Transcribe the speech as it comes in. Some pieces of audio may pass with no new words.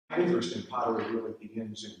My interest in pottery really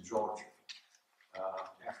begins in Georgia.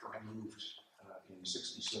 After I moved in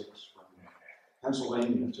 '66 from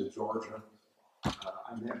Pennsylvania to Georgia,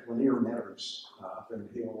 I met Lanier Meadows up in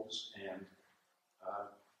the hills and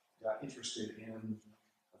got interested in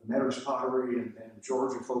the Meadows pottery and then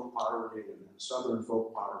Georgia folk pottery and then Southern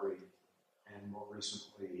folk pottery and more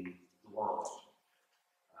recently the world.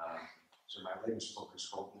 So my latest book is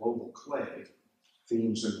called Global Clay,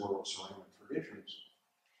 Themes in World Ceramic Traditions.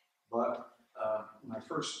 But my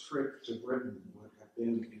first trip to Britain would have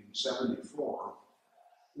been in '74,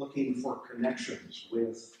 looking for connections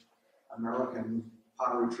with American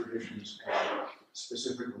pottery traditions, and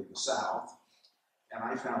specifically the South, and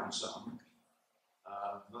I found some.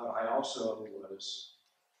 But I also was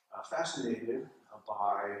fascinated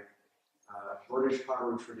by British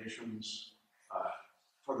pottery traditions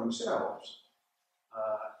for themselves,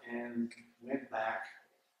 and went back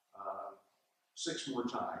 6 more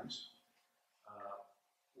times,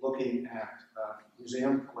 looking at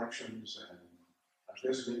museum collections and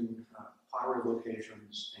visiting pottery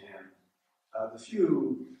locations, and the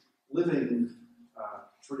few living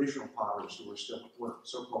traditional potters who are still at work,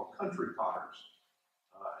 so-called country potters,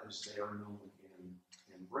 as they are known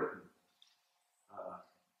in Britain.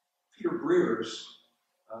 Peter Breers,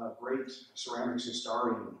 a great ceramics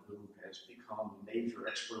historian who has become a major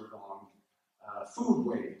expert on food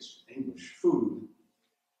ways, English food,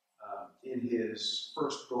 in his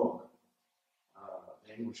first book,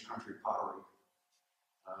 The English Country Pottery,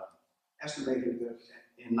 estimated that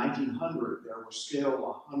in 1900 there were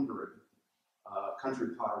still 100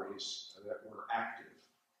 country potteries that were active.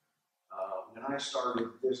 When I started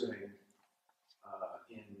visiting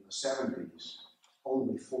in the '70s,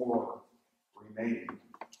 only 4 remained.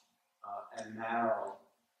 And now,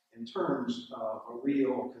 in terms of a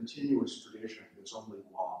real continuous tradition, there's only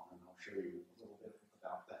 1, and I'll show you a little bit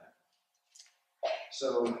about that.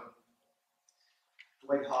 So,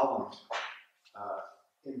 Dwight Holland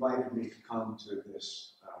invited me to come to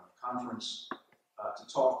this conference to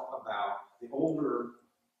talk about the older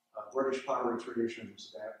British pottery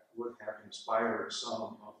traditions that would have inspired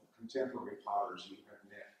some of the contemporary potters you have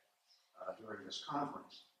met during this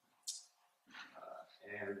conference.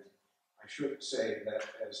 And I should say that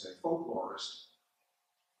as a folklorist,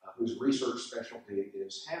 whose research specialty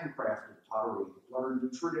is handcrafted pottery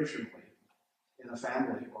learned traditionally in a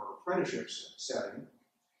family or apprenticeship setting,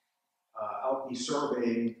 I'll be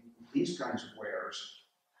surveying these kinds of wares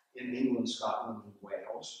in England, Scotland, and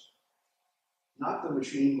Wales, not the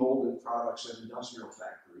machine-molded products of industrial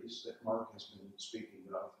factories that Mark has been speaking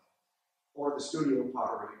of, or the studio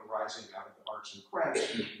pottery arising out of the arts and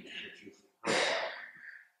crafts movement that you've heard about.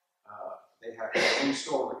 They have their own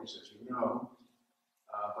stories, as you know,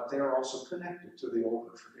 but they are also connected to the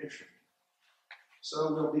older tradition.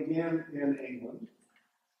 So we'll begin in England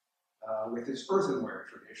with its earthenware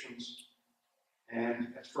traditions,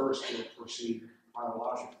 and at first we'll proceed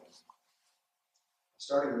chronologically,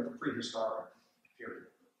 starting with the prehistoric period,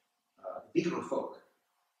 the beaker folk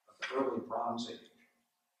of the early Bronze Age.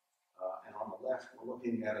 And on the left, we're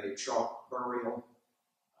looking at a chalk burial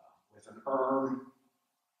with an urn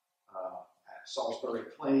at Salisbury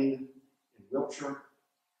Plain in Wiltshire,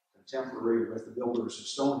 contemporary with the builders of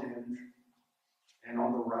Stonehenge. And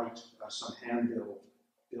on the right, some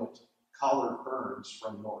hand-built collared urns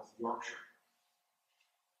from North Yorkshire.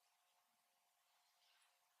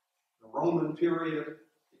 The Roman period,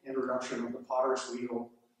 the introduction of the potter's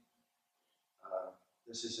wheel.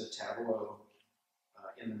 This is a tableau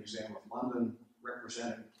in the Museum of London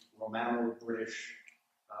representing Romano-British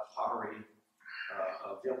pottery,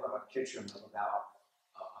 a villa kitchen of about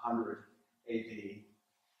 100 AD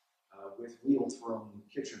with wheel-thrown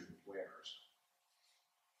kitchenwares.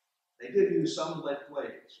 They did use some lead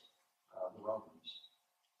plates, the Romans,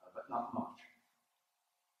 but not much,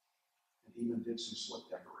 and even did some slip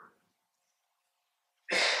decorating.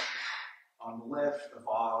 On the left, a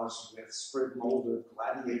vase with sprig-molded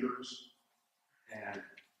gladiators, and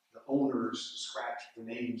the owners scratched the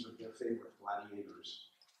names of their favorite gladiators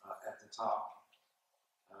at the top.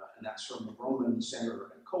 And that's from the Roman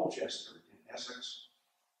center at Colchester in Essex,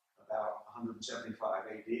 about 175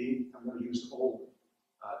 AD. I'm going to use the old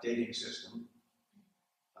dating system.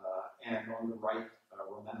 And on the right,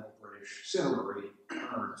 Romano-British cinerary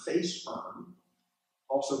urn, a face urn,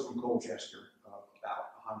 also from Colchester,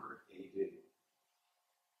 about 100 AD.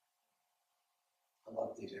 A lot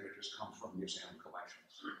of these images come from museum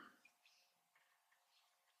collections.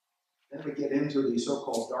 Then we get into the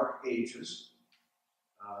so-called Dark Ages.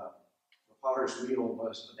 The potter's wheel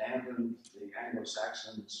was abandoned. The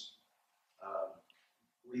Anglo-Saxons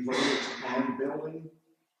reverted to hand building,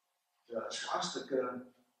 The swastika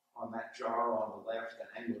on that jar on the left,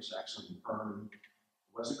 an Anglo-Saxon urn,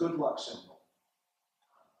 was a good luck symbol.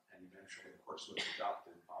 And eventually, of course, was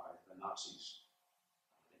adopted by the Nazis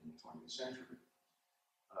in the 20th century.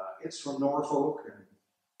 It's from Norfolk and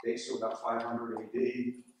dates to about 500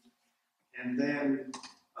 AD. And then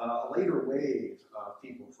a later wave of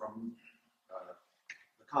people from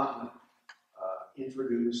the continent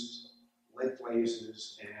introduced lead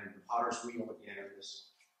glazes and the potter's wheel again.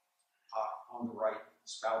 This pot on the right,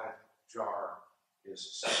 spouted jar,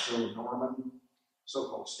 is Saxo-Norman,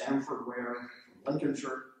 so-called Stamford ware from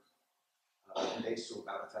Lincolnshire, and dates to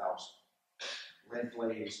about 1000. Lead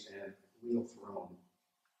glazed and wheel thrown.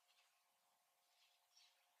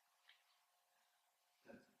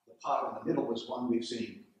 The pot in the middle is one we've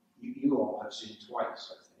seen, you all have seen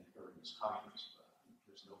twice, I think, during this conference, but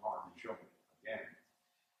there's no harm in showing it again.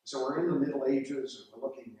 So we're in the Middle Ages, and we're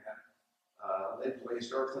looking at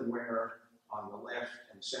lead-glazed earthenware on the left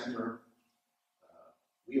and center,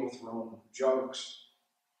 wheel-thrown jugs,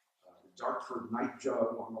 the Dartford night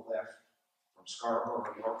jug on the left from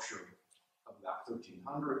Scarborough, Yorkshire, of about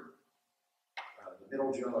 1300. The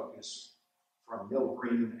middle jug is from Mill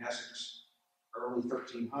Green, Essex, early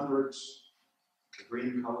 1300s. The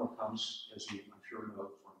green color comes, as you I'm sure know,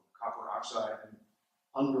 from copper oxide and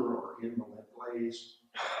under or in the lead glaze.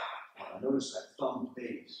 Notice that thumbed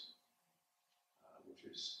base, which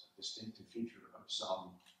is a distinctive feature of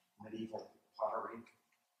some medieval pottery.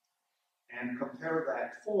 And compare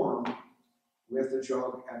that form with the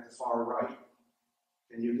jug at the far right.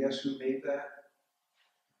 Can you guess who made that?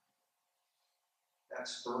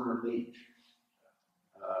 That's Bernard Leach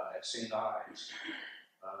at St. Ives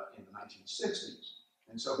in the 1960s.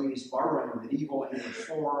 And so he's borrowing a medieval English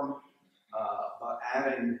form, but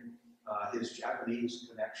adding his Japanese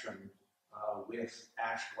connection with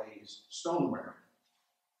ash-glazed stoneware.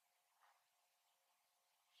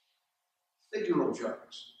 Figural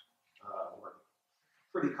jugs were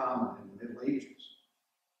pretty common in the Middle Ages.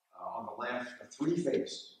 On the left, a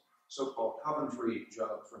three-faced so-called Coventry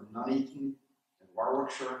jug from Nuneaton in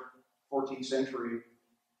Warwickshire, 14th century,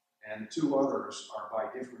 and two others are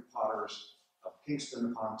by different potters of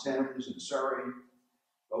Kingston upon Thames and Surrey,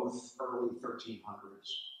 both early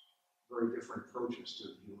 1300s. Very different approaches to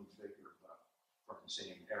the human figure, but from the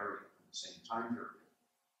same area, from the same time period.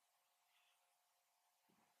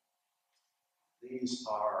 These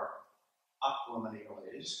are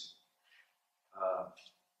aquamanilles.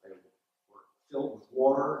 They were filled with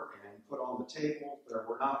water and put on the table. There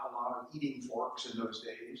were not a lot of eating forks in those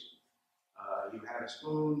days. You had a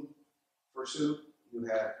spoon for soup. You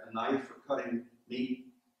had a knife for cutting meat.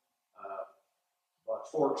 But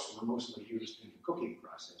forks were mostly used in the cooking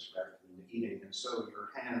process rather than the eating. And so your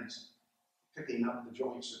hands picking up the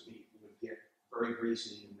joints of meat would get very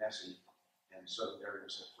greasy and messy. And so there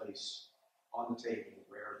was a place on the table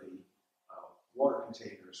where the water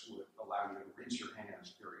containers would allow you to rinse your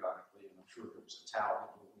hands periodically, and I'm sure there was a towel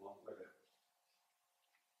that went along with it.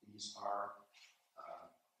 These are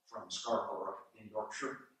from Scarborough in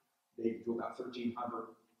Yorkshire, dated to about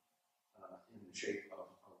 1300, in the shape of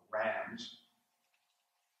rams.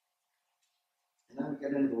 And then we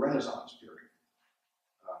get into the Renaissance period.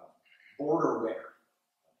 Borderware,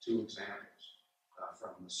 two examples from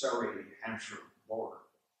the Surrey, Hampshire border.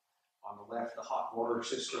 On the left, the hot water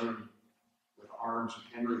cistern with arms of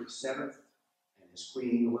Henry VII and his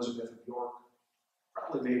Queen Elizabeth of York,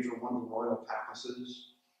 probably made from one of the royal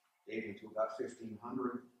papacies, dating to about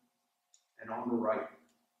 1500. And on the right,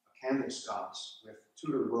 a candle sconce with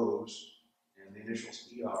Tudor rose and the initials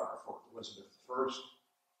ER for Elizabeth I,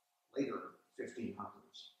 later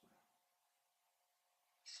 1500s.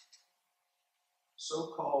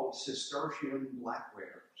 So-called Cistercian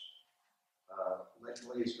blackwares,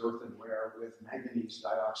 lead-glazed earthenware with manganese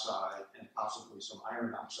dioxide and possibly some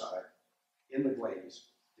iron oxide in the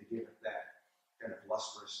glaze to give it that kind of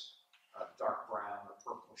lustrous, dark brown or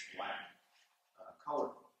purplish black color.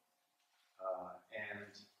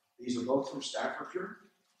 And these are both from Staffordshire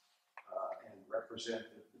and represent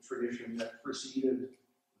the tradition that preceded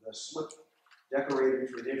the slip decorated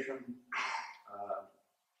tradition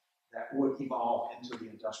that would evolve into the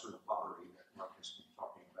industrial pottery that Mark has been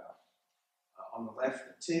talking about. On the left,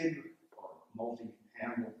 the tig, or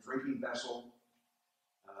multi-handled drinking vessel,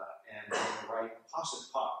 and on the right, a posset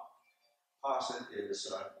pot. Posset is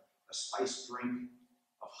a spiced drink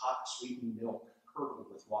of hot sweetened milk curdled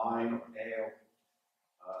with wine or ale,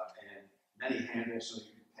 and many handles so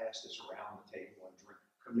you can pass this around the table and drink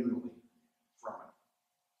communally from it.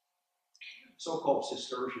 So-called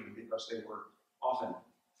Cistercian because they were often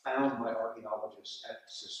found by archaeologists at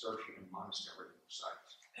Cistercian monastery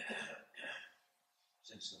sites.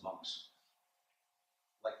 since the monks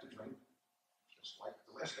like to drink, just like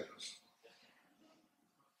the rest of us.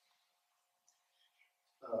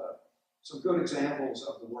 Some good examples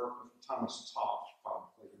of the work of Thomas Toft,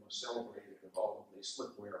 probably the most celebrated of all of the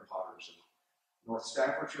slipware potters of North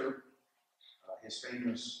Staffordshire. His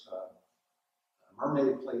famous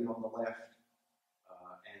mermaid plate on the left,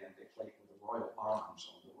 and a plate with the royal arms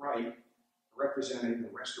on the right, representing the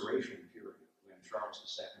Restoration period when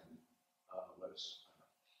Charles II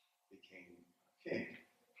became king.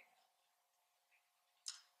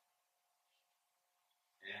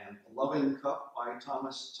 And The Loving Cup by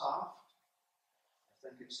Thomas Toft. I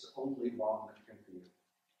think it's the only one that can be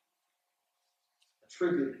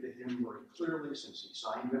attributed to him very clearly since he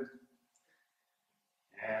signed it.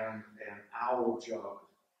 And an owl jug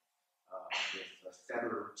with the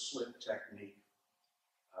feather slip technique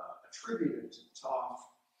attributed to Toft,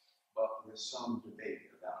 but with some debate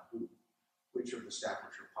about which of the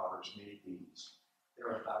Staffordshire potters made these. There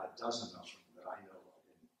are about a dozen of them that I know of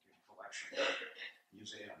in collections,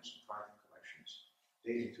 museums, and private collections,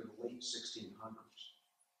 dating to the late 1600s.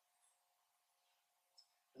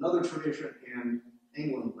 Another tradition in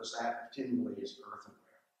England was that of tin-glazed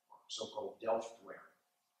earthenware, or so-called Delftware,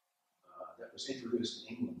 that was introduced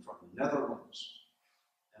in England from the Netherlands.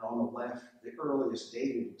 And on the left, the earliest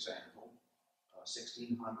dated example,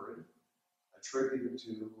 1600, attributed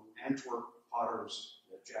to Antwerp potters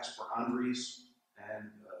Jasper Andries and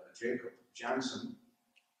Jacob Jansen,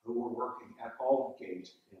 who were working at Aldgate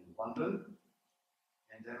in London.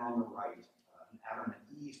 And then on the right, an Adam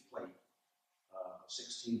and Eve plate of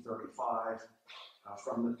 1635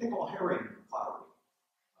 from the Pickle Herring pottery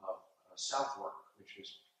of Southwark, which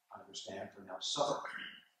is, I understand, pronounced Southwark,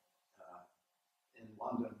 in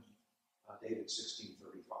London, dated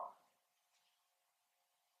 1635.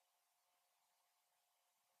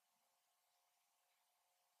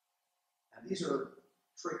 And these are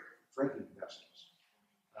trick drinking vessels.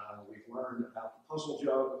 We've learned about the puzzle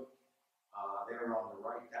jug there on the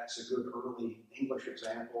right. That's a good early English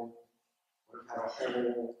example. Would have had a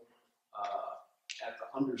hole at the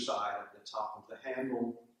underside of the top of the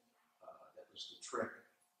handle. That was the trick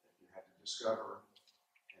that you had to discover.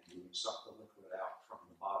 And you would suck the liquid out from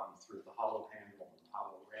the bottom through the hollow handle and the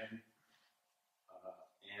hollow rim.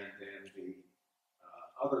 And then the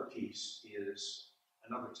other piece is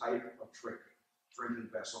another type of trick drinking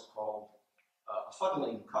vessel called a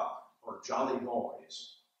fuddling cup, or jolly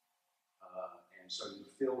boys. And so you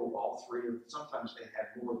fill all three of them. Sometimes they had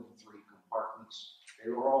more than three compartments.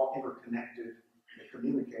 They were all interconnected. They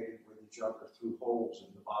communicated with each other through holes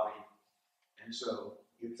in the body. And so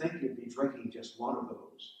you'd think you'd be drinking just one of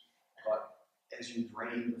those, but as you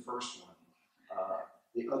drain the first one,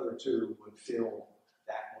 the other two would fill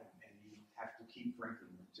that one, and you'd have to keep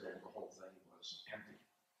drinking until the whole thing was empty.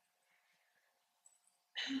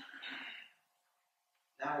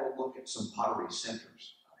 Now we'll look at some pottery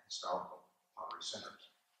centers, historical pottery centers,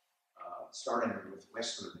 starting with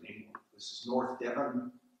Western England. This is North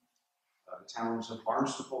Devon, the towns of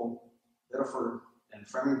Barnstaple, Biddeford, and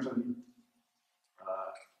Fremington.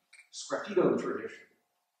 Sgraffito tradition,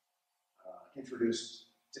 introduced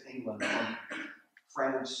to England from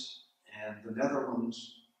France and the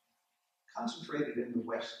Netherlands, concentrated in the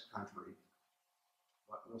West Country,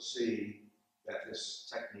 but we'll see that this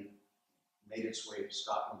technique made its way to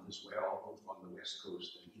Scotland as well, both on the West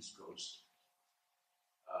Coast and East Coast.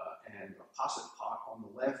 And a posset pot on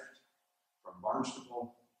the left from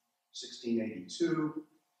Barnstaple, 1682,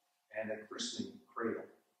 and a christening cradle,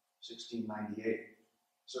 1698.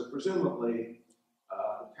 So presumably,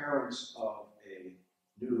 the parents of a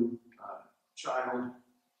new child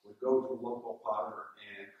would go to a local potter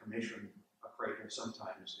and commission a cradle.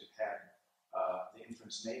 Sometimes it had the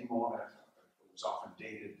infant's name on it. It was often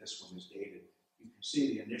dated. This one is dated. You can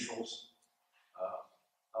see the initials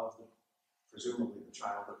of presumably the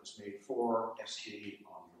child that was made for, SD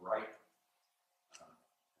on the right.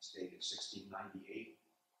 It's dated 1698.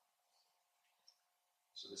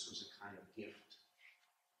 So this was a kind of gift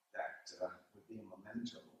that would be a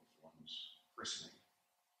memento of one's christening.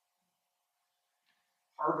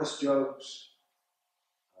 Harvest jugs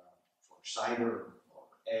for cider or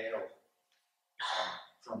ale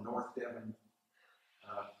from North Devon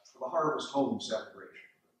for the harvest home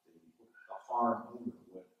celebration that the farm owner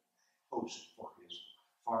would host for his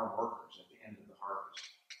farm workers at the end of the harvest.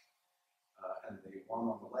 And the one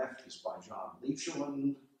on the left is by John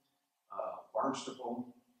Leachland,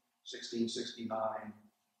 Barnstaple, 1669.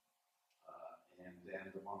 And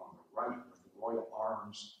then the one on the right with the royal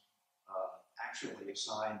arms, actually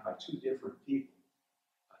assigned by two different people.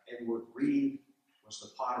 Edward Reed was the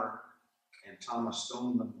potter and Thomas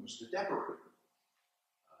Stoneman was the decorator.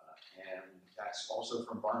 And that's also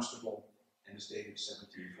from Barnstable and is dated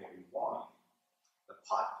 1741. The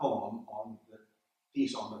pot poem on the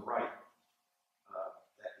piece on the right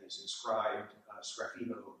that is inscribed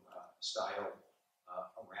sgraffito style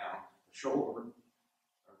around the shoulder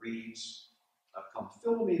reads, "Come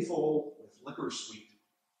fill me full with liquor sweet,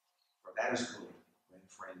 for that is good when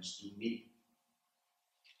friends do meet."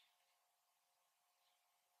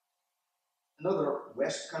 Another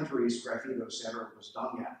West Country sgraffito center was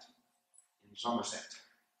Donyat in Somerset.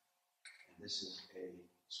 And this is a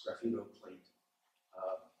sgraffito plate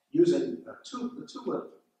using the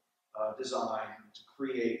tulip design to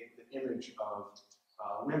create the image of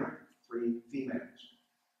women, 3 females,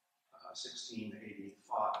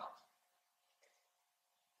 1685.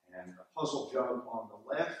 And a puzzle jug on the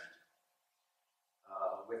left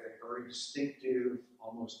with a very distinctive,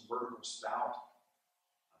 almost vertical spout,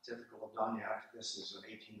 typical of Donyat. This is an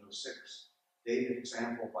 1806 dated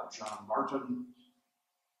example by John Martin,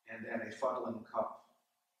 and then a fuddling cup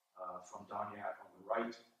from Donyat on the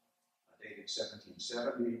right, dated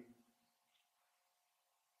 1770.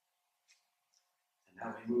 And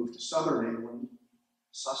now we move to southern England.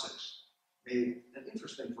 Sussex made an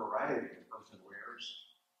interesting variety of earthenwares.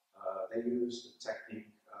 They used the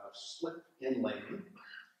technique of slip inlaying,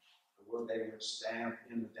 where they would stamp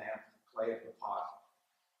in the damp clay of the pot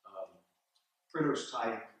printer's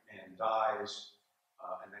type and dyes,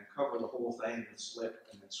 and then cover the whole thing with slip,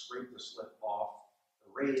 and then scrape the slip off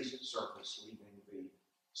the raised surface, leaving the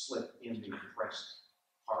slip in the impressed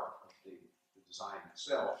part of the design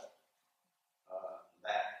itself.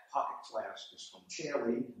 That pocket flask is from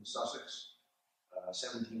Chailey in Sussex,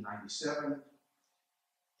 1797,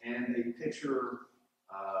 and a picture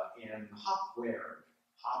in hopware.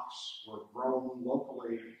 Hops were grown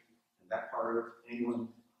locally in that part of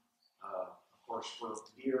England, of course, for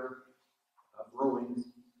beer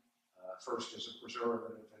brewing, first as a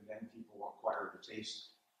preservative, and then people acquired a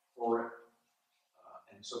taste for it.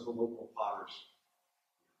 And so the local potters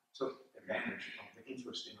took advantage of the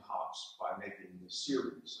interest in hops by making this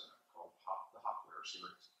series called the Hopware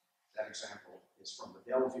series. That example is from the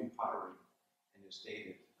Bellevue Pottery and is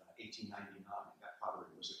dated 1899. That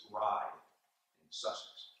pottery was at Rye in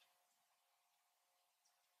Sussex.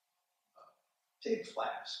 Pig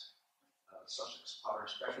flask. Sussex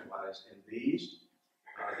potters specialized in these.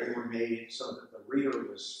 They were made so that the rear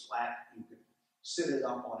was flat. You could sit it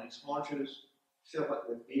up on its haunches, fill it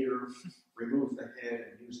with beer, remove the head,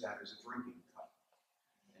 and use that as a drinking cup.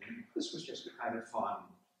 And this was just a kind of fun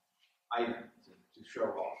item to show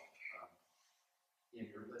off in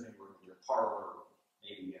your living room, your parlor,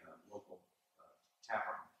 maybe in a local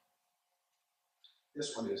tavern.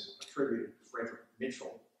 This one is attributed to Frederick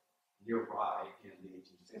Mitchell near Rye in the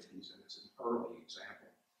 1850s, and it's an early example.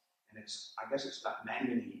 And I guess it's got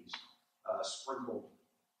manganese sprinkled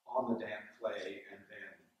on the damp clay, and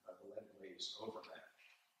then the lead glaze over that.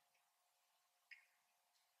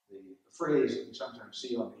 The phrase that we sometimes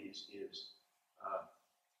see on these is,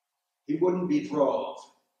 he wouldn't be drove,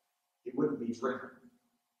 he wouldn't be driven.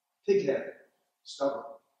 Pig-headed, stubborn.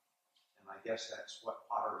 And I guess that's what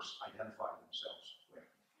potters identify themselves with.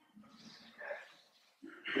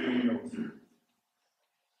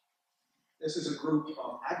 This is a group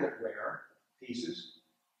of agateware pieces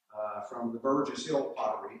from the Burgess Hill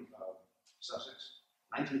pottery of Sussex,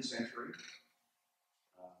 19th century.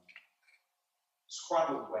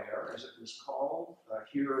 Squattleware, as it was called,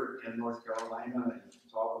 here in North Carolina in the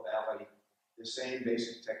Catawba Valley. The same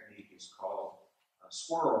basic technique is called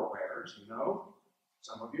swirlware, as you know,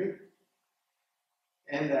 some of you.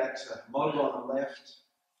 And that mug on the left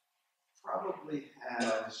probably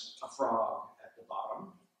has a frog at the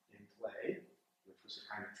bottom in clay, which was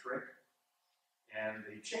a kind of trick. And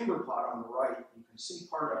the chamber pot on the right, you can see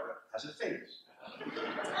part of it has a face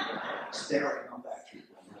staring up at you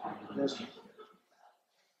when you're business.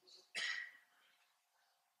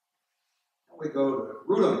 Now we go to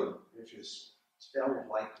Rudham, which is spelled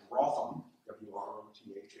like Wrotham,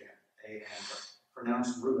 W-R-O-T-H-A-M, and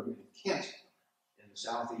pronounced Rudham in Kent in the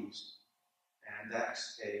southeast. And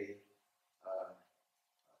that's a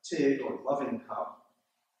Tig or loving cup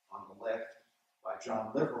on the left by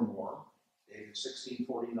John Livermore, dated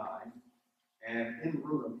 1649. And in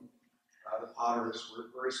Rudham, the potters were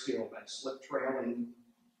very skilled at slip trailing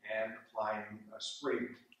and applying a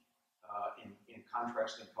sprig in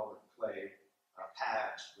contrasting colored clay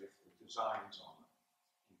pads with designs on them,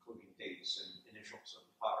 including dates and initials of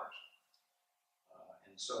the potters.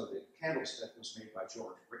 And so the candlestick was made by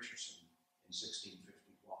George Richardson in 1651.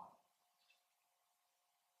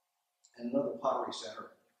 And another pottery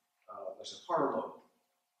center, was a Harlow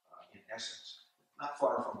in Essex, not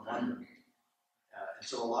far from London. And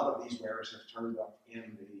so a lot of these wares have turned up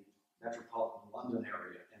in the metropolitan London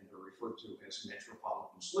area, and they're referred to as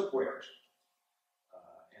metropolitan slipwares.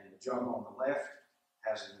 And the jug on the left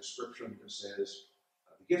has an inscription that says,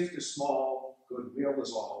 "The gift is small, goodwill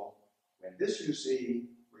is all. When this you see,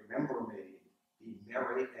 remember me, be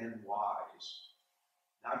merry and wise."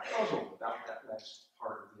 Now, I'm puzzled about that last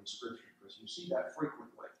part of the inscription, because you see that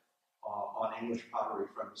frequently on English pottery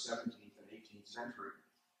from the 17th and 18th century.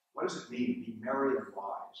 What does it mean, be merry and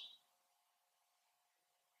wise?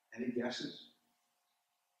 Any guesses?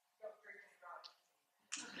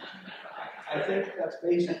 I think that's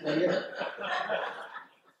basically it.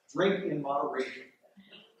 Drink in moderation.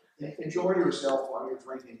 Enjoy yourself while you're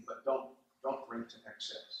drinking, but don't drink to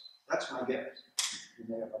excess. That's my guess. You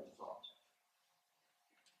may have other thoughts.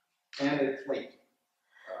 And a plate,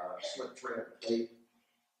 slip trail plate,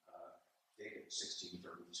 dated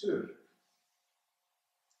 1632.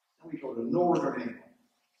 And we go to Northern England,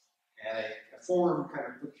 and a form kind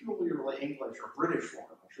of peculiarly English or British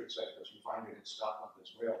form, I should say, because you find it in Scotland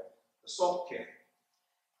as well, the salt keg,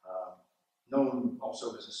 known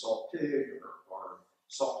also as a salt pig or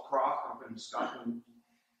salt crock up in Scotland.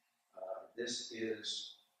 This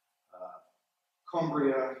is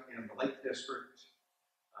Cumbria in the Lake District.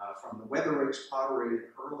 From the Weatherake's pottery,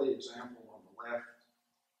 an early example on the left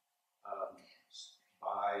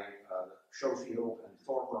by the Schofield and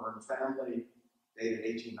Thorburn family, dated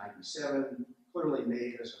 1897, clearly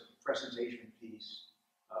made as a presentation piece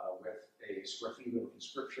with a sgraffito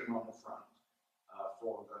inscription on the front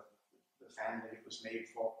for the family it was made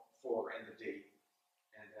for and the date.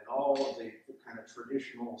 And then all of the kind of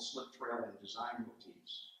traditional slip trailing design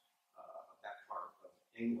motifs of that part of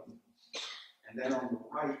England. And then on the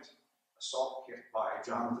right, a salt kit by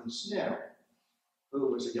Jonathan Snell,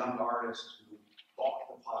 who was a young artist who bought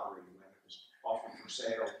the pottery when it was offered for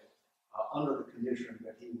sale under the condition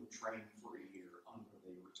that he would train for a year under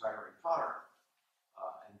the retiring potter,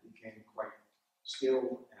 and became quite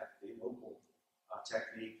skilled at the local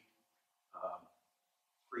technique,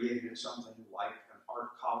 created something like an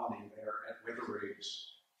art colony there at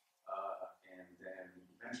Weatherake's, and then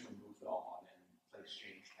eventually moved on and place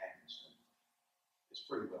changed hands. And it's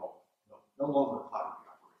pretty well, no longer a pottery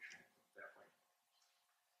operation that way.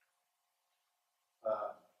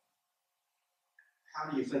 How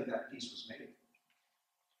do you think that piece was made?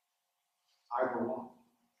 Either one.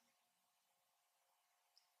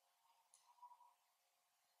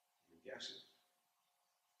 Any guesses?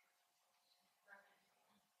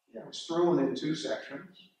 Yeah, it was thrown in two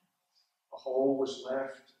sections. A hole was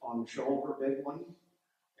left on the shoulder big one,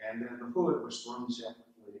 and then the hood was thrown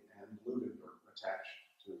separately and luted or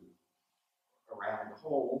attached to around the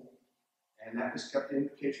hole. And that was kept in the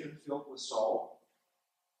kitchen filled with salt.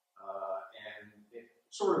 And it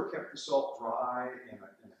sort of kept the salt dry in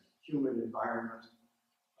a humid environment.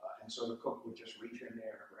 And so the cook would just reach in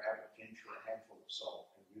there, grab a pinch or a handful of salt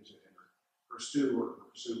and use it in her stew or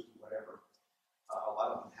her soup, whatever. A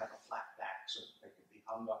lot of them have a flat back so that they could be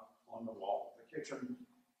hung up on the wall of the kitchen.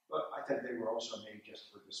 But I think they were also made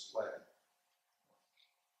just for display.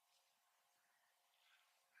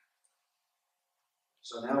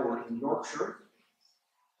 So now we're in Yorkshire,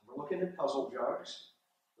 and we're looking at puzzle jugs.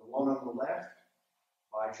 The one on the left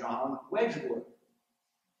by John Wedgwood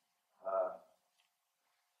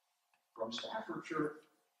from Staffordshire,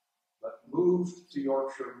 but moved to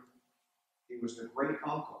Yorkshire. He was the great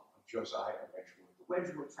uncle of Josiah Wedgwood. The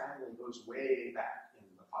Wedgwood family goes way back in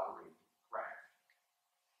the pottery craft.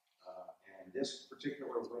 And this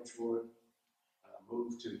particular Wedgwood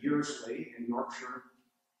moved to Yearsley in Yorkshire,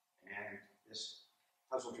 and this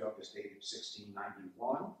puzzle jug is dated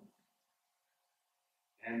 1691.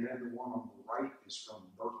 And then the one on the right is from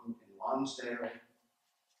Burton in Lonsdale,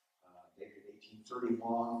 dated 1831,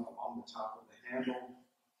 along the top of the handle,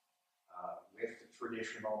 with the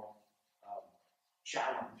traditional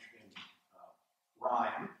challenge in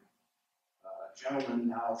rhyme. Gentlemen,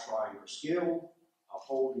 now try your skill. I'll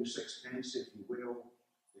hold you sixpence if you will.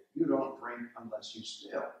 If you don't drink unless you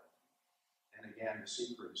spill. And again, the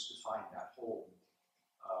secret is to find that hole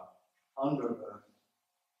under the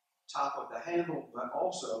top of the handle, but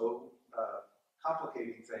also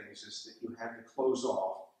complicating things is that you have to close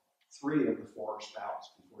off 3 of the 4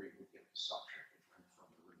 spouts before you could get the suction to drink from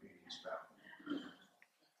the remaining spout.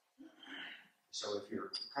 So if you're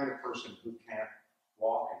the kind of person who can't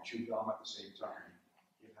walk and chew gum at the same time,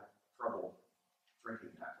 you have trouble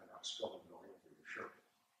drinking that without spilling it all over your shirt.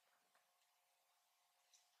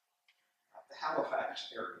 The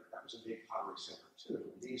Halifax area, that was a big pottery center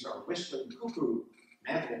too. These are whistling cuckoo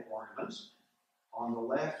mantle ornaments On the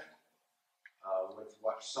left, with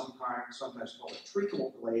what's sometimes called a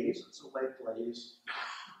treacle glaze. It's a lead glaze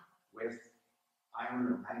with iron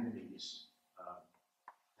or manganese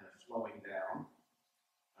kind of flowing down,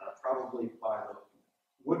 probably by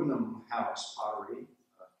the Woodnam House pottery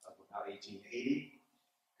of about 1880.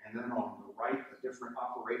 And then on the right, a different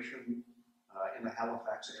operation in the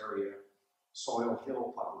Halifax area, Soil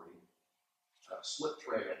Hill pottery, slip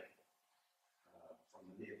trail from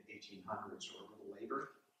the mid-1800s or a little later.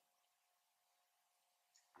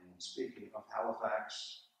 And speaking of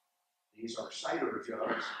Halifax, these are cider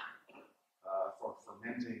jugs for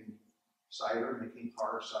fermenting cider, making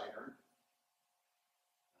hard cider,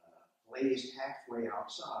 glazed halfway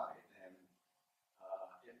outside. And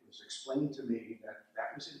it was explained to me that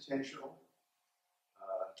that was intentional,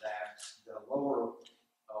 that the lower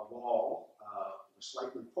wall was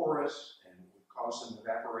slightly porous and would cause some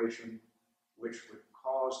evaporation, which would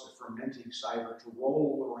cause the fermenting cider to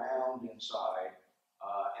roll around inside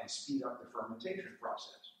and speed up the fermentation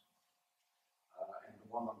process. And the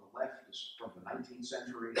one on the left is from the 19th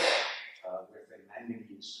century with a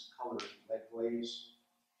manganese-colored lead glaze.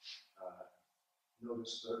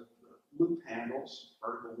 Notice the loop handles,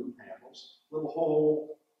 vertical loop handles. Little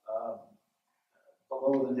hole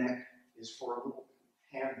below the neck is for a little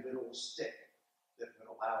hand-whittled stick that would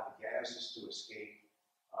allow the gases to escape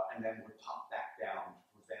and then would pop back down to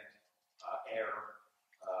prevent air,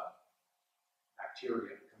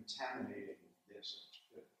 bacteria contaminating this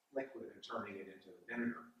liquid and turning it into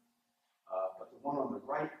vinegar. But the one on the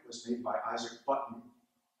right was made by Isaac Button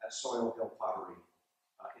at Soil Hill Pottery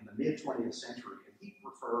in the mid-20th century, and he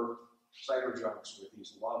preferred cider jugs with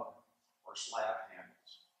these lug or slab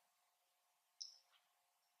handles.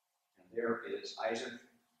 And there is Isaac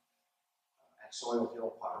at Soil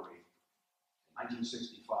Hill Pottery in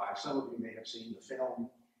 1965. Some of you may have seen the film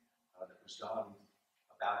that was done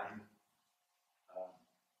about him,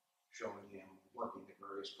 showing him working at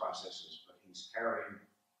various processes, but he's carrying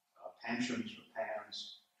panchions or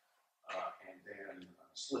pans and then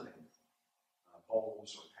slipping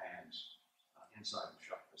bowls or pans inside the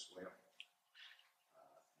shop as well.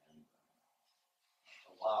 And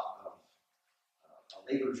a lot of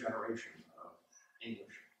a later generation of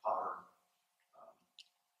English potter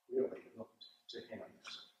really looked to him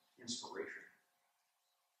as an inspiration.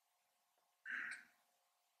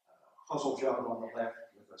 Puzzle jug on the left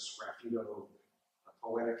with a sgraffito, a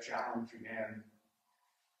poetic challenge again.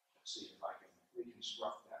 Let's see if I can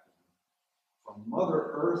reconstruct that. From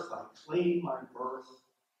Mother Earth I claim my birth,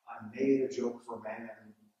 I made a joke for man,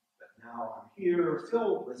 but now I'm here,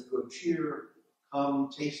 filled with good cheer, come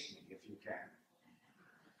taste me if you can.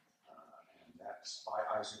 And that's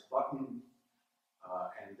by Isaac Button.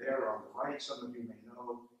 And there on the right, some of you may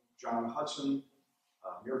know, John Hudson,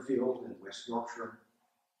 Muirfield in West Yorkshire,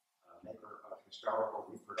 maker of historical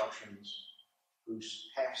reproductions, who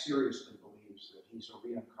half seriously believes that he's a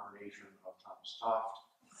reincarnation of Thomas Toft.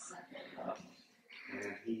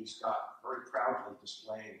 And he's got very proudly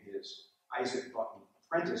displaying his Isaac Button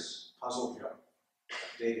Apprentice puzzle jug,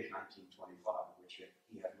 dated 1925, which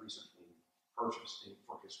he had recently purchased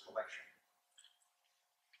for his collection.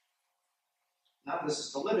 Now this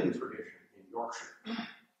is the living tradition in Yorkshire,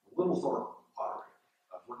 the Littlethorpe pottery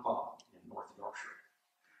of Ripon in North Yorkshire.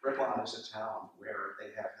 Ripon is a town where they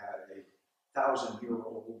have had a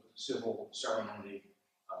 1,000-year-old civil ceremony.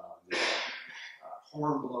 The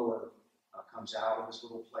hornblower comes out of this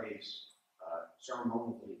little place,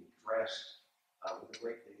 ceremonially dressed with a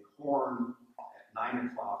great big horn at 9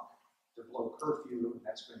 o'clock to blow curfew, and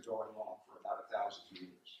that's been going on for about 1,000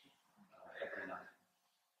 years every night.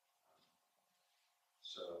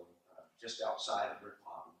 So just outside of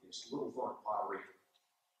Ripon is Littlethorpe Pottery,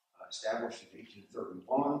 established in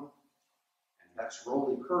 1831, and that's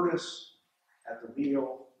Rowley Curtis at the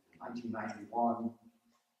wheel in 1991.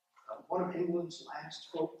 One of England's last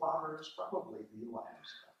folk potters, probably the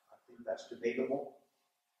last. I think that's debatable.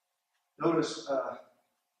 Notice the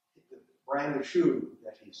brand of shoe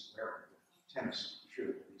that he's wearing, the tennis shoe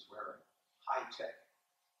that he's wearing, high tech.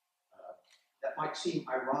 That might seem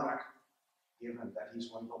ironic, given that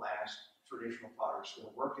he's one of the last traditional potters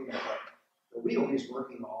still working, but the wheel he's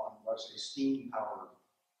working on was a steam-powered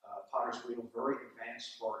potter's wheel, very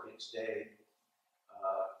advanced for its day,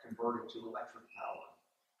 converted to electric power.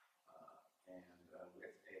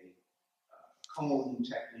 With a cone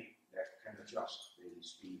technique that can adjust the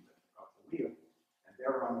speed of the wheel. And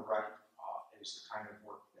there on the right is the kind of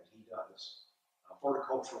work that he does.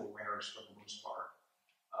 Horticultural wares for the most part,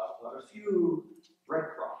 but a few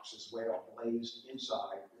breadcrumbs as well, glazed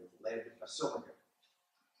inside with lead silicate.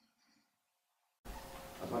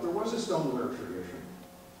 But there was a stoneware tradition,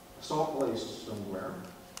 salt-glazed stoneware,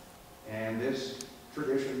 and this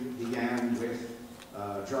tradition began with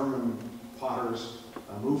German potters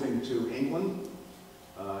moving to England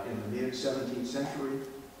in the mid-17th century,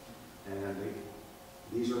 and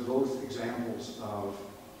these are both examples of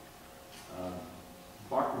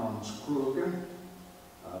Bartmannskrug,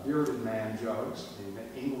 bearded man jugs, in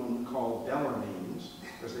England called Bellarmines,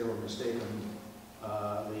 because they were mistaken,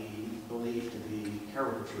 believed to be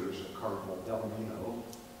caricatures of Cardinal Bellarmino.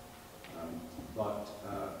 But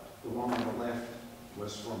the one on the left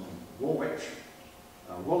was from Woolwich,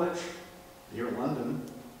 near London,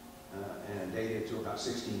 and dated to about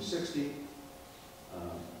 1660.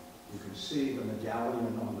 You can see the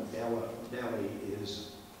medallion on the belly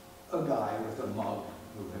is a guy with a mug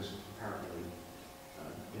who has apparently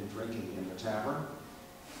been drinking in the tavern.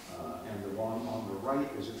 And the one on the right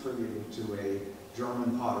is attributed to a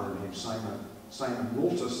German potter named Simon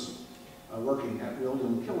Multus, working at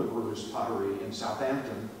William Killigrew's pottery in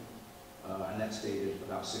Southampton, and that's dated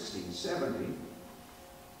about 1670.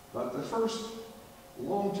 But the first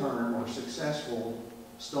long-term or successful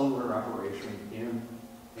stoneware operation in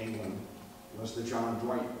England was the John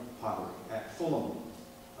Dwight pottery at Fulham,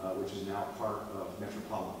 which is now part of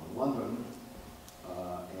metropolitan London,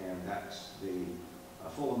 and that's the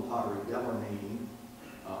Fulham pottery Bellarmine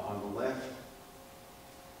on the left,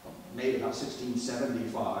 made about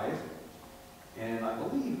 1675, and I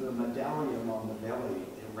believe the medallion on the belly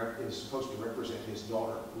is supposed to represent his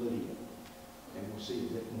daughter, Lydia, and we'll see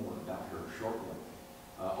a bit more about her shortly.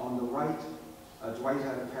 On the right, Dwight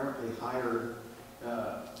had apparently hired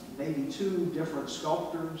maybe 2 different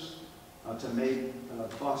sculptors to make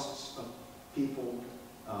busts of people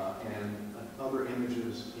and other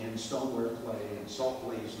images in stoneware clay and salt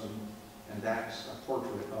glaze them, and that's a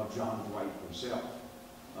portrait of John Dwight himself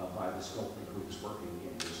by the sculptor who was working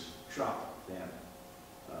in his shop then,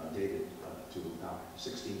 dated to about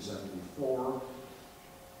 1674.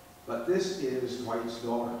 But this is Dwight's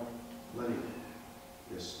daughter, Lydia,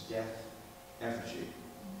 this death effigy.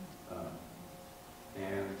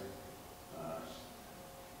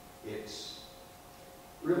 It's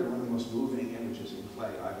really one of the most moving images in clay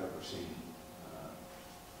I've ever seen.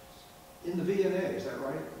 In the V&A, is that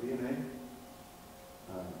right? V&A?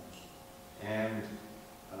 And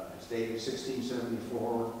it's dated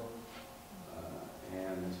 1674,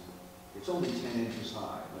 and it's only 10 inches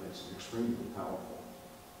high, but it's an extremely powerful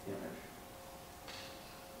image.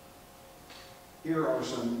 Here are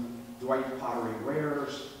some Dwight pottery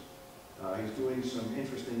wares. He's doing some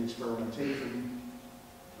interesting experimentation.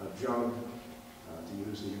 A jug, to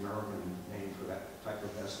use the American name for that type of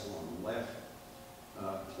vessel on the left,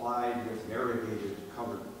 plied with variegated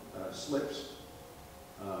colored slips,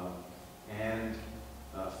 and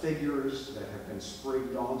figures that have been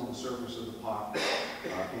sprigged onto the surface of the pot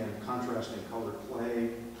in contrasting colored clay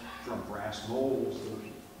from brass molds.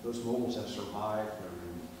 Those molds have survived. They're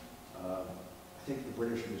in, I think, the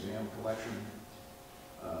British Museum collection,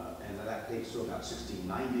 and that dates to about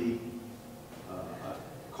 1690. A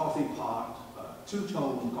coffee pot,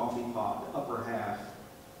 2-tone coffee pot, the upper half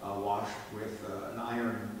washed with an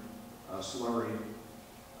iron slurry,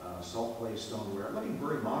 salt glaze stoneware. Looking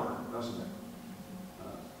very modern, doesn't it?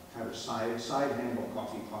 Kind of side handle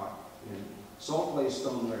coffee pot in salt glaze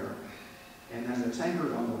stoneware. And then the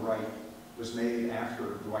tankard on the right was made after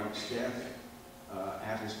Dwight's death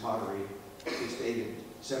at his pottery. It's dated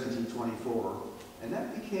 1724. And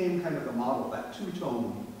that became kind of the model, that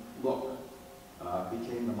 2-tone look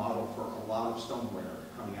became the model for a lot of stoneware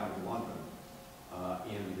coming out of London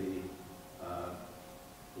in the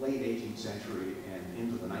late 18th century and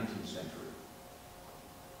into the 19th century.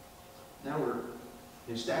 Now we're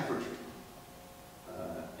in Staffordshire,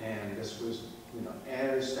 and this was,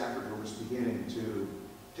 as Staffordshire was beginning to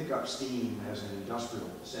pick up steam as an industrial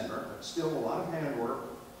center, but still a lot of handwork,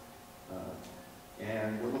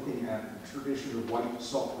 and we're looking at the tradition of white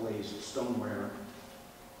salt glazed stoneware.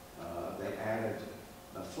 They added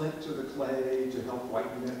flint to the clay to help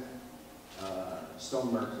whiten it,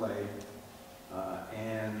 stoneware clay,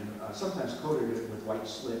 and sometimes coated it with white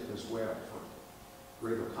slip as well for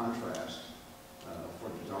greater contrast for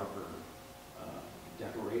the darker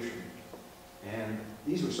decoration. And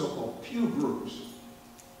these are so-called pew groups.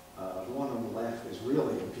 The one on the left is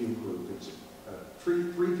really a pew group. It's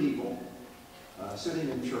three people sitting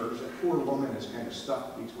in church. That poor woman is kind of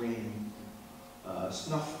stuck between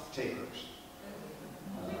snuff takers.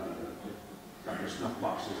 Got their snuff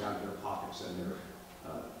boxes out of their pockets and they're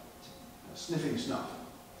sniffing snuff.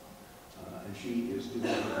 And she is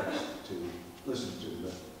doing her best to listen to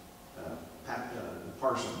the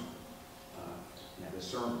parson and a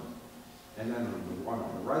sermon. And then the one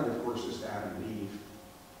on the right, of course, is the Adam and Eve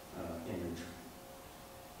image,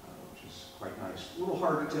 which is quite nice. A little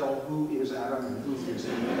hard to tell who is Adam and who is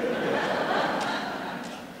Eve.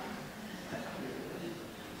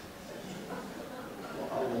 Well,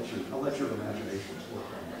 I'll let your imaginations work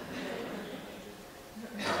on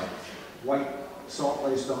that. White salt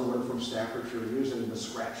clay stoneware from Staffordshire using the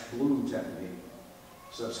scratch blue technique.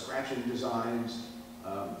 So scratching designs,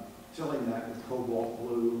 filling that with cobalt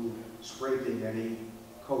blue, scraping any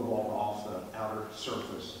cobalt off the outer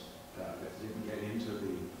surface that didn't get into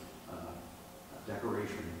the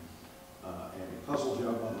decoration, and a puzzle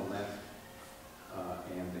jug on the left,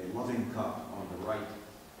 and a loving cup on the right,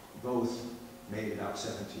 both made about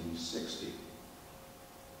 1760.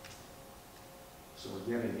 So we're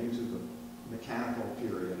getting into the mechanical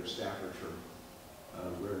period of Staffordshire,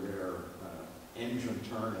 where they're engine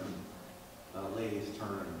turning, lathe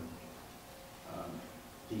turning,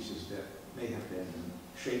 pieces that may have been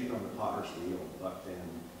shaped on the potter's wheel, but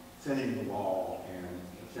then thinning the wall and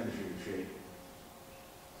finishing the shape,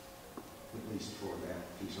 at least for that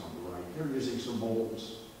piece on the right. They're using some molds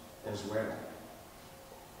as well.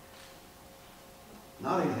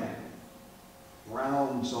 Nottingham,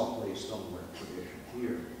 brown salt clay stoneware tradition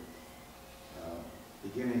here,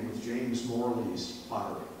 beginning with James Morley's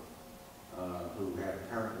pottery, who had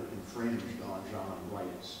apparently infringed on John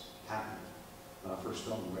Wright's patent for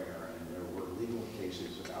stoneware, and there were legal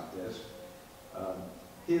cases about this.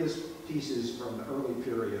 His pieces from the early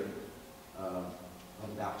period of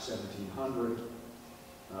about 1700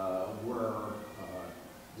 were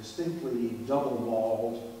distinctly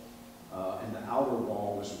double-walled, and the outer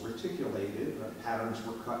wall was reticulated, patterns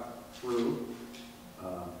were cut through,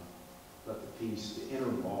 but the piece, the inner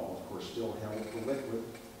wall, of course, still held the liquid.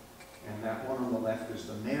 And that one on the left is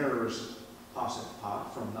the mayor's posset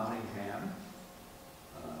pot from Nottingham.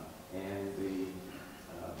 And the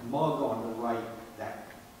mug on the right, that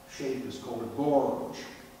shape is called a gorge,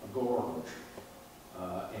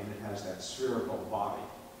 and it has that spherical body.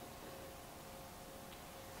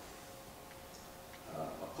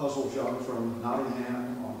 A puzzle jug from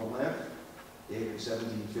Nottingham on the left, dated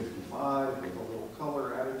 1755, with a little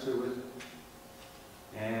color added to it,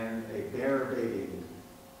 and a bear baiting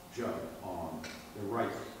jug on the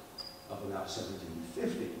right of about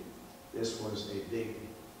 1750. This was a big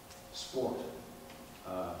sport,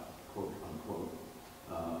 quote unquote,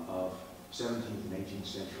 of 17th and 18th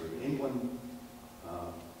century England.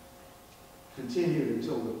 Continued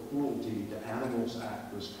until the Cruelty to Animals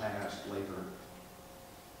Act was passed later.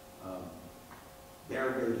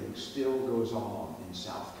 Bear baiting still goes on in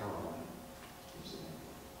South Carolina,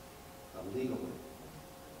 legally.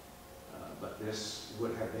 But this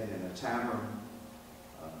would have been in a tavern,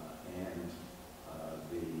 and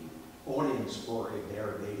the audience for a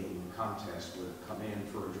bear baiting contest would have come in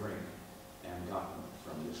for a drink and gotten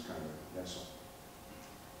from this kind of vessel.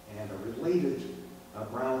 And a related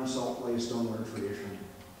brown salt clay stoneware tradition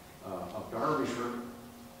of Derbyshire,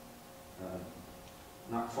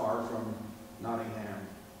 not far from Nottingham,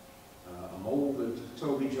 a molded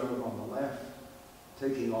Toby jug on the left,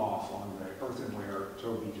 taking off on the earthenware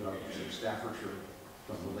Toby jugs in Staffordshire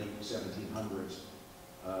from the late 1700s.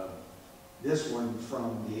 This one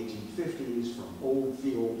from the 1850s, from Old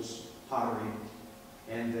Fields Pottery,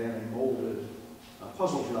 and then a molded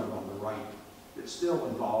puzzle jug on the right that still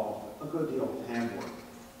involved a good deal of handwork,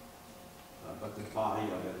 but the body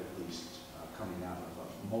of it at least coming out of a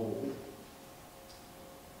mold.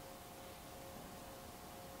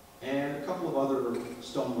 And a couple of other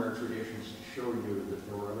stoneware traditions to show you that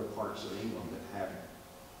there were other parts of England that had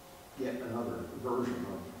yet another version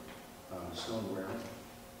of stoneware.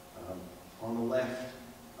 On the left,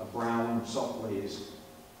 a brown salt glazed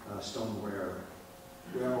stoneware.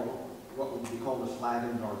 Well, what would be called a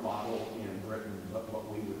flagon or bottle in Britain, but what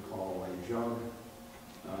we would call a jug.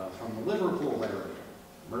 From the Liverpool area,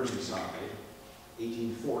 Merseyside,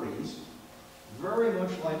 1840s, very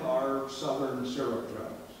much like our southern syrup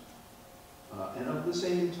jugs. And of the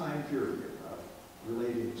same time period,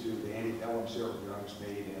 related to the antebellum syrup jugs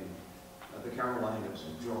made in the Carolinas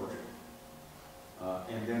and Georgia.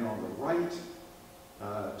 And then on the right,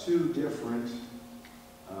 two different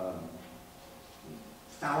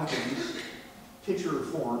fountains,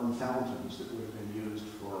 pitcher-form fountains that would have been used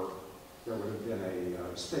for, there would have been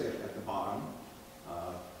a spigot at the bottom,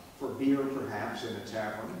 for beer perhaps in a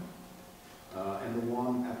tavern. And the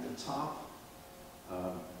one at the top,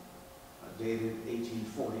 dated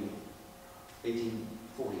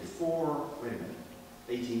 1844, wait a minute,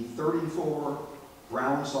 1834,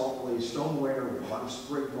 brown salt glazed stoneware with a lot of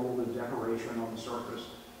sprig molded decoration on the surface,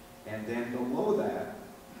 And then below that,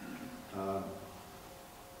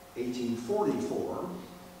 1844,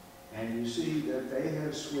 and you see that they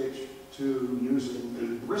have switched to using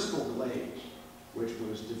the Bristol glaze, which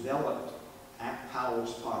was developed at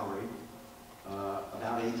Powell's Pottery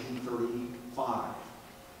about 1835.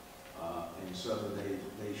 And so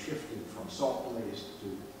they shifted from salt glazed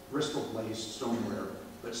to Bristol glazed stoneware,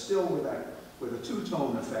 but still with a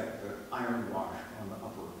two-tone effect, the iron wash on the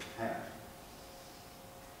upper half.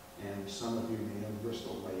 And some of you may know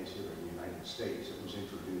Bristol glaze here in the United States. It was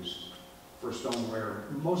introduced for stoneware,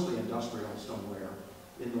 mostly industrial stoneware,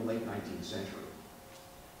 in the late 19th century.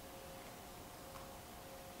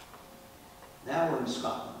 Now we're in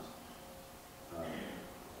Scotland.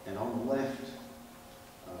 And on the left,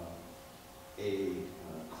 a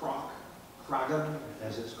cragan,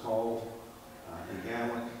 as it's called in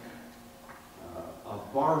Gaelic,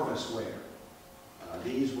 of barvasware.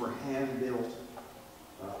 These were hand-built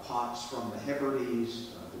pots from the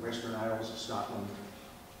Hebrides, the Western Isles of Scotland,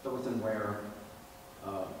 earthenware,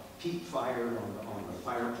 peat fired on the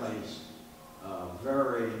fireplace,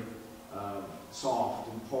 very soft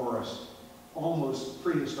and porous, almost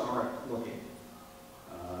prehistoric looking.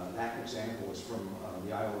 That example is from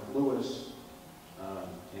the Isle of Lewis,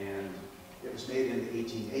 and it was made in the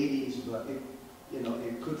 1880s, but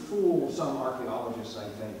it could fool some archaeologists, I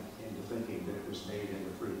think, into thinking that it was made in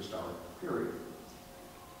the prehistoric period.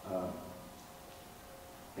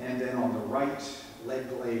 And then on the right,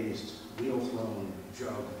 lead-glazed, wheel-thrown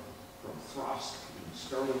jug from Throst in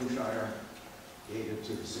Stirlingshire, dated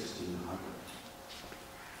to the 1600s.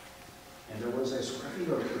 And there was a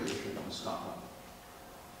sgraffito tradition in Scotland.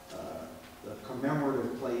 The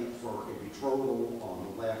commemorative plate for a betrothal on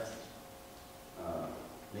the left,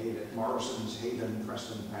 made at Morrison's Haven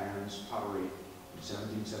Preston Pans Pottery in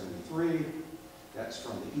 1773. That's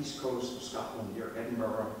from the east coast of Scotland near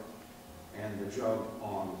Edinburgh. And the jug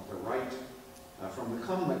on the right, from the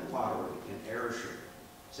Cumnock Pottery in Ayrshire,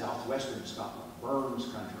 southwestern Scotland, Burns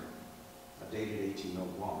country, dated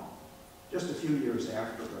 1801. Just a few years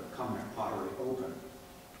after the Cumnock Pottery opened,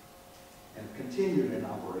 and continued in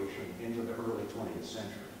operation into the early 20th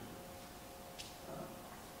century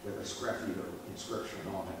with a sgraffito inscription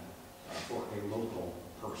on it for a local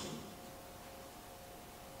person.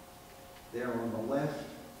 There on the left,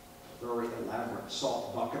 a very elaborate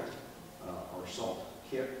salt bucket or salt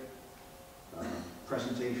kit,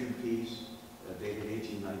 presentation piece dated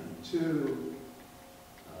 1892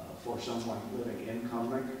 for someone living in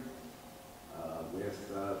Cumnock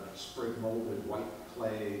with sprig molded white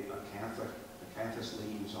clay, acanthus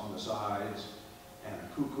leaves on the sides, and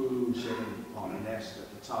a cuckoo sitting on a nest at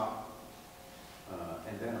the top,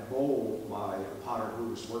 and then a bowl by a potter who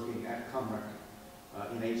was working at Cumnock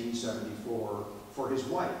in 1874 for his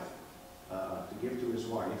wife, to give to his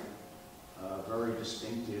wife a very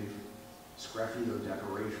distinctive sgraffito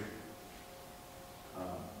decoration,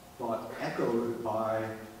 but echoed by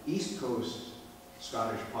East Coast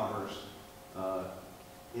Scottish potters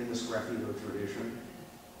in the sgraffito tradition.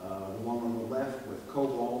 The one on the left with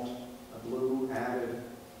cobalt blue added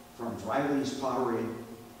from Drylee's Pottery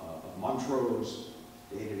of Montrose,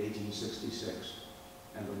 dated 1866,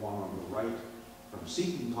 and the one on the right from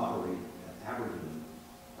Seton Pottery at Aberdeen,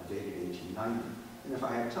 dated 1890. And if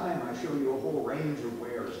I have time, I show you a whole range of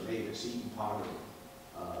wares made at Seton Pottery.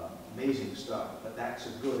 Amazing stuff, but that's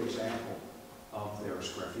a good example of their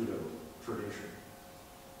sgraffito tradition.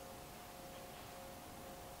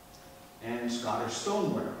 And Scottish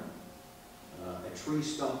stoneware, a tree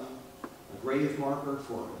stump, a grave marker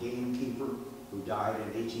for a gamekeeper who died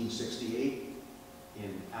in 1868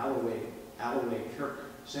 in Alloway Kirk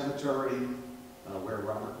Cemetery, where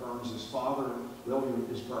Robert Burns' father, William,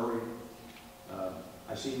 is buried.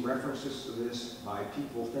 I've seen references to this by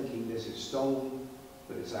people thinking this is stone,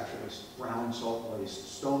 but it's actually brown salt-glazed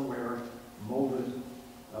stoneware, molded,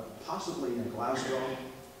 possibly in Glasgow.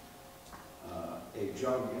 A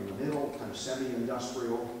jug in the middle, kind of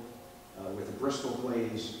semi-industrial, with a Bristol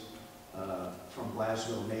glaze from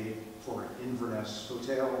Glasgow made for an Inverness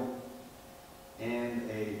hotel,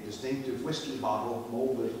 and a distinctive whiskey bottle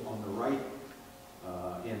molded on the right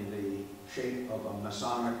in the shape of a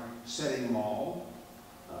Masonic setting maul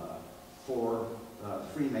for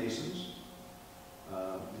Freemasons.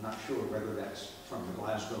 I'm not sure whether that's from the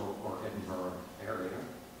Glasgow or Edinburgh area.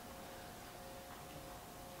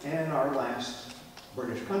 And our last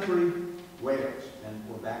British country, Wales. And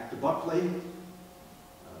we're back to Buckley.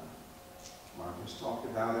 Marcus talked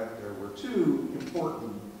about it. There were two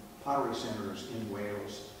important pottery centers in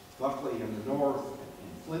Wales, Buckley in the north and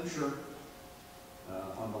in Flintshire.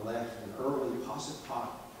 On the left, an early posset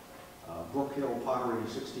pot Brook Hill pottery,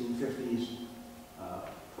 1650s,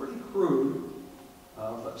 pretty crude,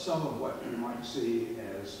 but some of what you might see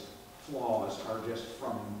as flaws are just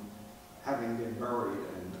from having been buried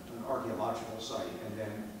in an archaeological site and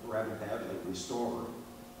then rather badly restored,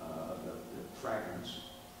 the fragments.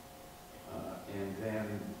 And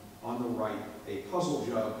then on the right, a puzzle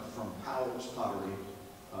jug from Powell's pottery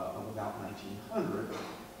of about 1900.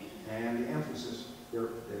 And the emphasis,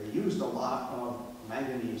 they used a lot of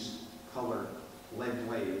manganese-colored lead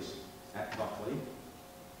glaze at Buckley.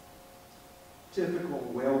 Typical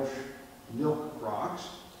Welsh milk crocks,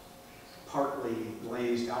 partly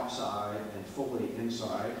glazed outside and fully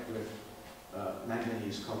inside with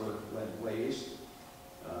manganese-colored lead glaze,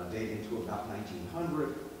 dating to about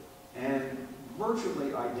 1900, and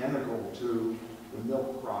virtually identical to the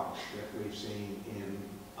milk crocks that we've seen in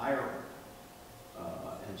Ireland.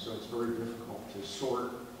 And so it's very difficult to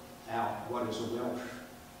sort out what is a Welsh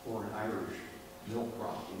or an Irish milk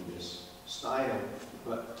crock in this style,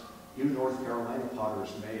 but you North Carolina potters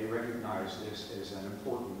may recognize this as an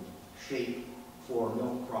important shape for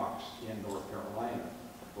milk crocks in North Carolina,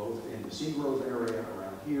 both in the Seagrove area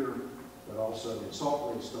around here, but also in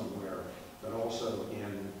Salt Lake stoneware, but also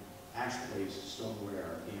in ash-glazed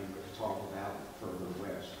stoneware in the Catawba Valley further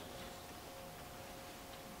west.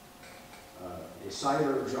 A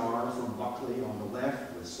cider jar from Buckley on the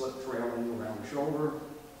left with slip trailing around the shoulder,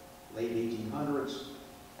 late 1800s,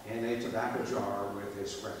 and a tobacco jar with a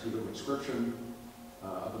sgraffito inscription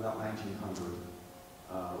of about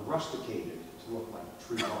 1900, rusticated to look like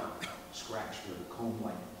tree bark, scratched with a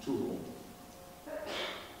comb-like tool.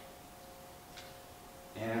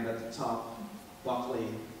 And at the top, Buckley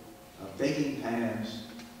baking pans,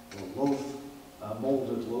 or loaf,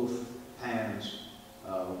 molded loaf pans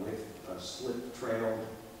with slip-trailed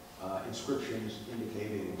inscriptions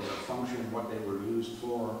indicating their function, what they were used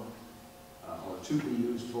for, or to be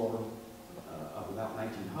used for, of about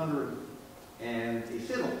 1900, and a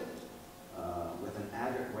fiddle with an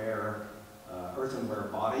agate-ware, earthenware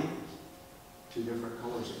body, two different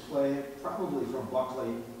colors of clay, probably from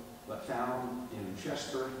Buckley, but found in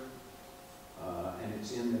Chester, and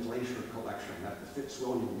it's in the Glacier collection at the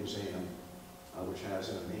Fitzwilliam Museum, which has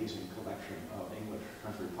an amazing collection of English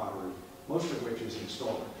country pottery, most of which is in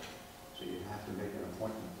storage. So you have to make an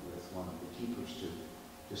appointment with one of the keepers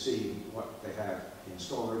to see what they have in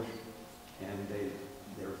storage, and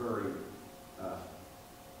they're very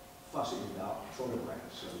fussy about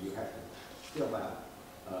photographs, so you have to fill out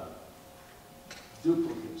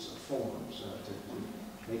duplicates of forms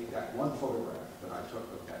to make that one photograph that I took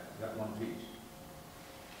of that one piece.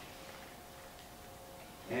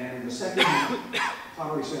 And the second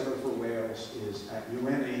pottery center for Wales is at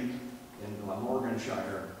Ueni in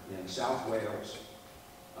Glamorganshire in South Wales.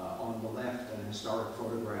 On the left, an historic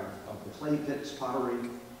photograph of the Clay Pits pottery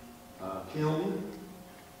kiln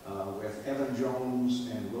with Evan Jones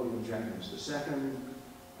and William Jenkins II,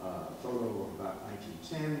 photo of about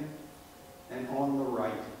 1910. And on the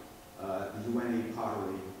right, the Ueni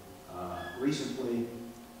pottery. Recently,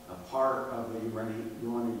 a part of the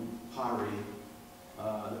Ueni pottery,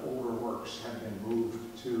 the older works have been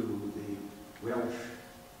moved to the Welsh,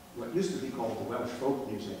 what used to be called the Welsh Folk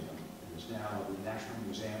Museum. It is now the National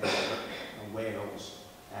Museum of Wales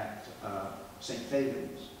at St.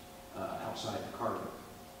 Fagans, outside Cardiff.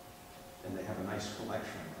 And they have a nice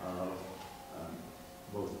collection of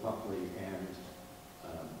both Buckley and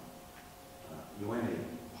Ueni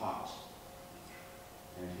pots.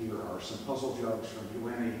 And here are some puzzle jugs from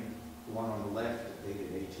Ueni. The one on the left,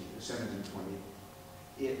 dated 1720.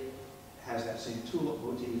 It has that same tulip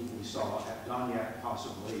motif we saw at Doniac,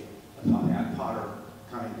 possibly a Doniac potter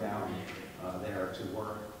coming down there to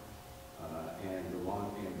work. And the one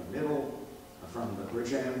in the middle from the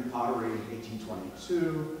Bridgend pottery,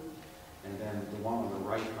 1822. And then the one on the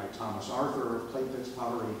right by Thomas Arthur of Clay Pits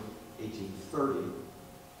pottery, 1830.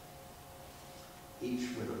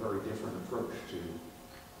 Each with a very different approach to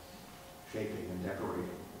shaping and decorating.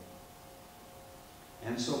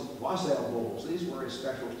 And so wassail bowls, these were a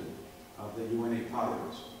specialty of the Ueni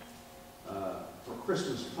potteries for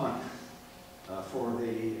Christmas punch, for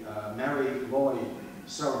the Mary Lloyd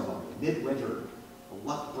ceremony, midwinter, a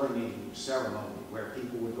luck-bringing ceremony where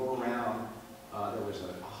people would go around. There was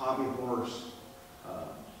a hobby horse.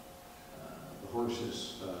 The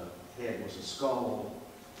horse's head was a skull,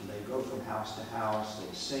 and they'd go from house to house.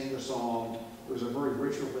 They'd sing the song. It was a very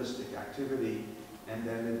ritualistic activity, and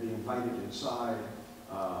then they'd be invited inside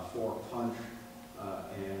for punch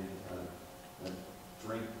and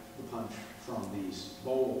drink the punch from these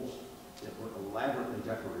bowls that were elaborately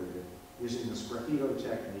decorated using the sgraffito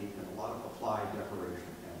technique and a lot of applied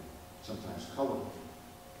decoration sometimes colored.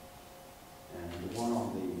 And the one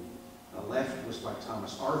on the left was by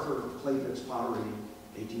Thomas Arthur, clay pits pottery,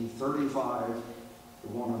 1835. The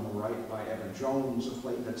one on the right by Evan Jones of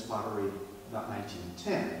clay pits pottery, about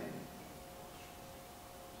 1910.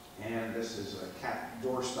 And this is a cat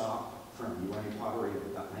doorstop from UNE pottery of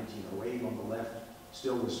about 1908 on the left,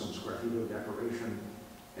 still with some sgraffito decoration.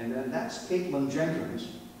 And then that's Caitlin Jenkins,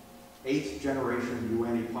 8th generation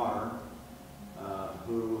UNE potter,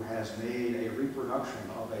 who has made a reproduction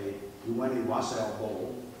of a UNE wassail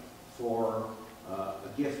bowl for a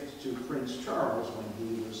gift to Prince Charles when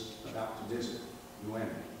he was about to visit UNE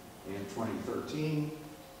in 2013.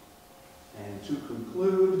 And to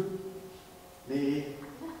conclude, me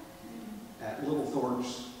at Little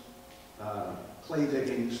Thorpe's clay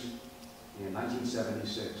diggings in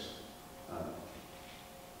 1976,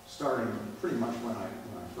 starting pretty much when I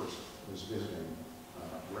first was visiting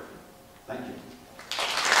Britain. Thank you.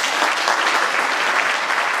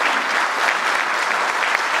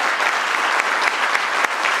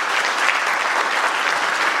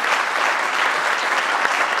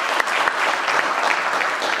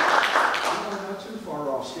 Not too far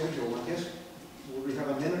off schedule. I guess will we have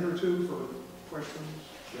a minute or two for questions?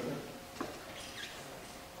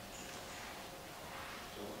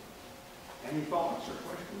 Any thoughts or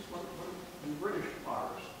questions? What do British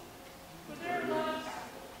potters? Were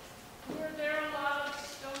there a lot of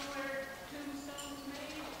stoneware tombstones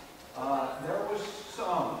made? There was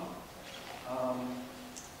some.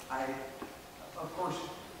 I, of course,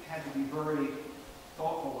 had to be very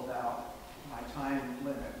thoughtful about my time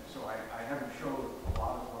limit, so I haven't showed a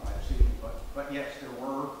lot of what I've seen, but yes, there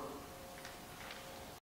were